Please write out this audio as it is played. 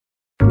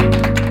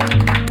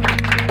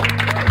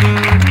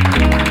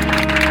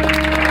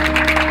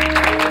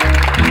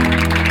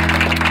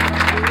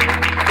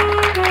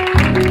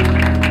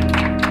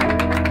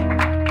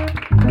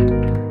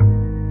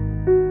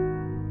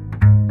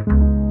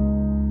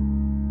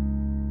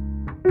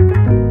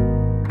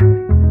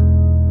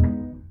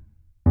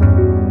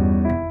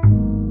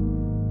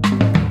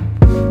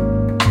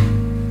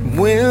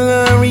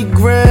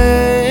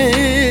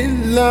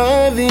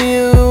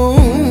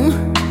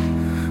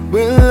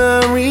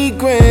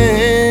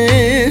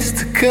regrets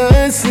to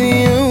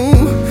cussing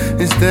you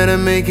instead of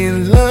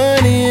making love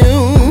to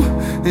you,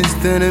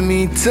 instead of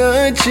me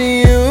touching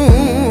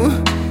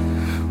you?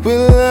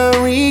 Will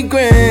I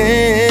regret?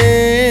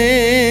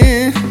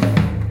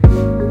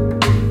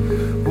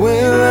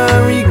 Will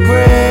I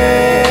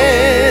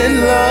regret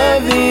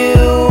loving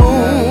you?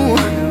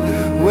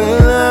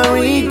 Will I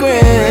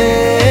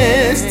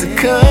regret to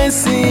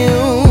cussing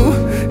you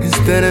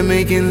instead of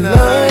making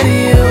love to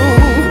you,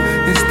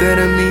 instead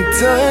of me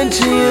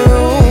touching you?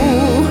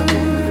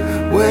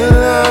 Will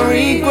I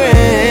regret?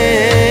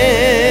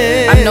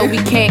 I know we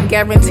can't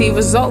guarantee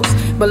results,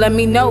 but let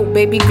me know,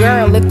 baby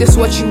girl, if this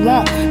what you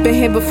want. Been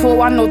here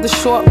before, I know the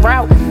short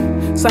route.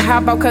 So how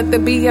about cut the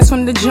BS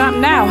from the jump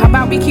now? How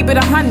about we keep it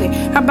 100?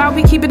 How about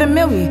we keep it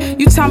 1,000,000?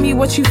 You tell me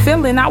what you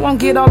feeling, I won't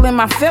get all in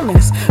my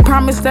feelings.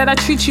 Promise that I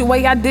treat you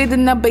way I did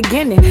in the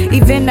beginning.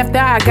 Even after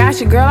I got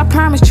you, girl, I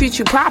promise treat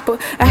you proper.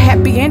 A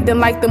happy ending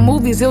like the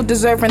movies, you'll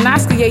deserve an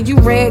Oscar. Yeah, you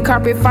red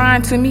carpet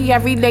fine to me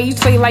every day. You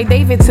say like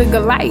David to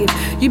Goliath.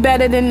 You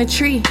better than the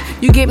tree,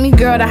 you get me,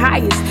 girl, the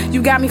highest.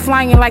 You got me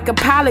flying like a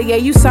pilot, yeah,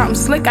 you something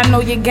slick. I know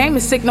your game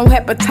is sick, no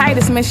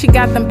hepatitis. Man, she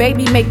got them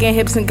baby making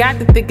hips and got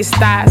the thickest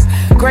thighs.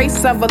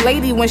 Grace of a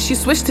lady when she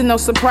switched to no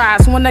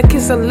surprise. When I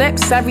kiss her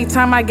lips, every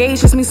time I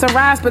gauge just me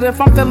surprise. But if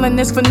I'm feeling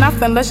this for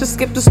nothing, let's just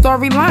skip the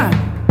storyline.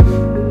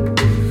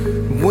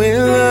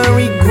 Will I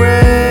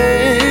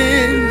regret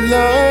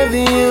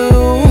loving you?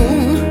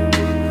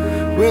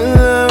 Will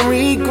I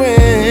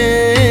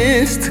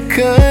regret to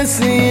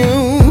cussing you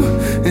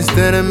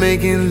instead of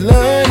making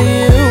love to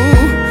you,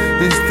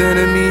 instead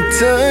of me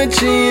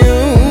touching you?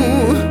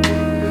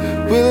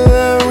 Will I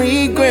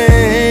regret?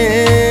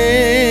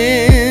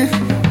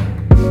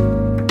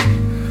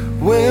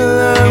 Will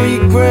I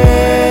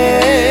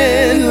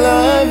regret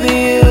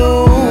loving you?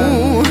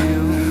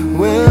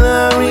 Will I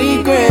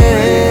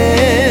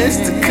regret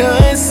to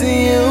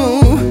cussing you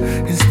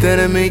instead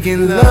of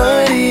making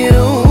love to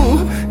you,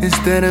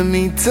 instead of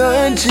me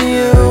touching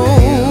you?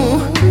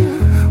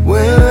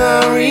 Will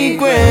I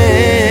regret?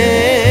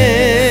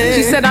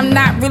 She said I'm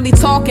not really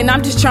talking,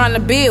 I'm just trying to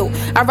build.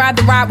 I'd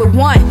rather ride with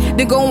one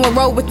than go and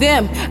roll with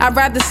them. I'd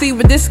rather see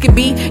what this could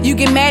be. You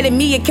get mad at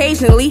me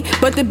occasionally,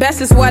 but the best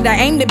is what I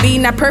aim to be.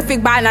 Not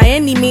perfect by not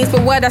any means,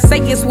 but what I say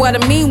is what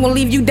I mean. Won't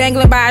leave you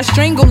dangling by a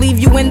string, will leave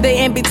you in the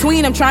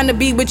in-between. I'm trying to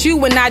be with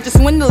you and not just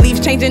when the leaves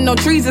changing no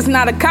trees. It's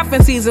not a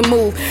cuffing season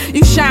move.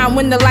 You shine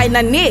when the light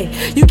not near.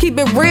 You keep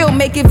it real,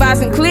 make it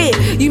vibes and clear.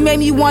 You made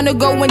me wanna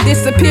go and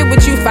disappear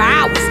with you for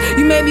hours.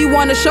 You made me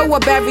wanna show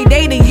up every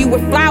day to you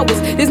with flowers.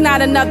 There's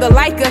not another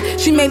like her.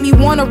 She made me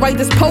wanna write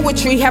this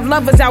poetry. Have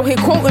lovers out here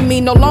quoting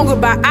me, no longer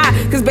by I.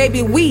 Cause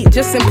baby, we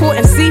just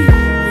important, see?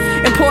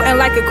 Important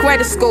like a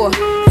credit score.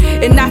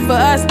 And not for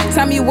us,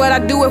 tell me what I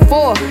do it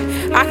for.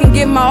 I can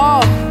give my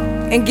all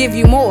and give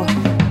you more.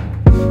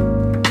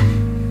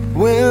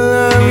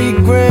 Will I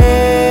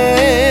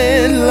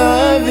regret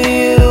loving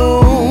you?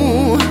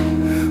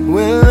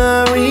 Will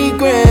I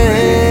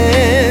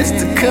regret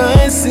to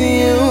cussing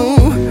you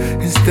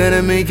instead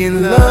of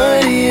making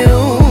love to you,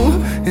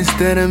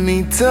 instead of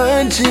me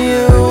touching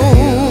you?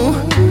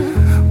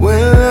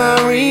 Will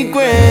I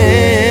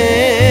regret?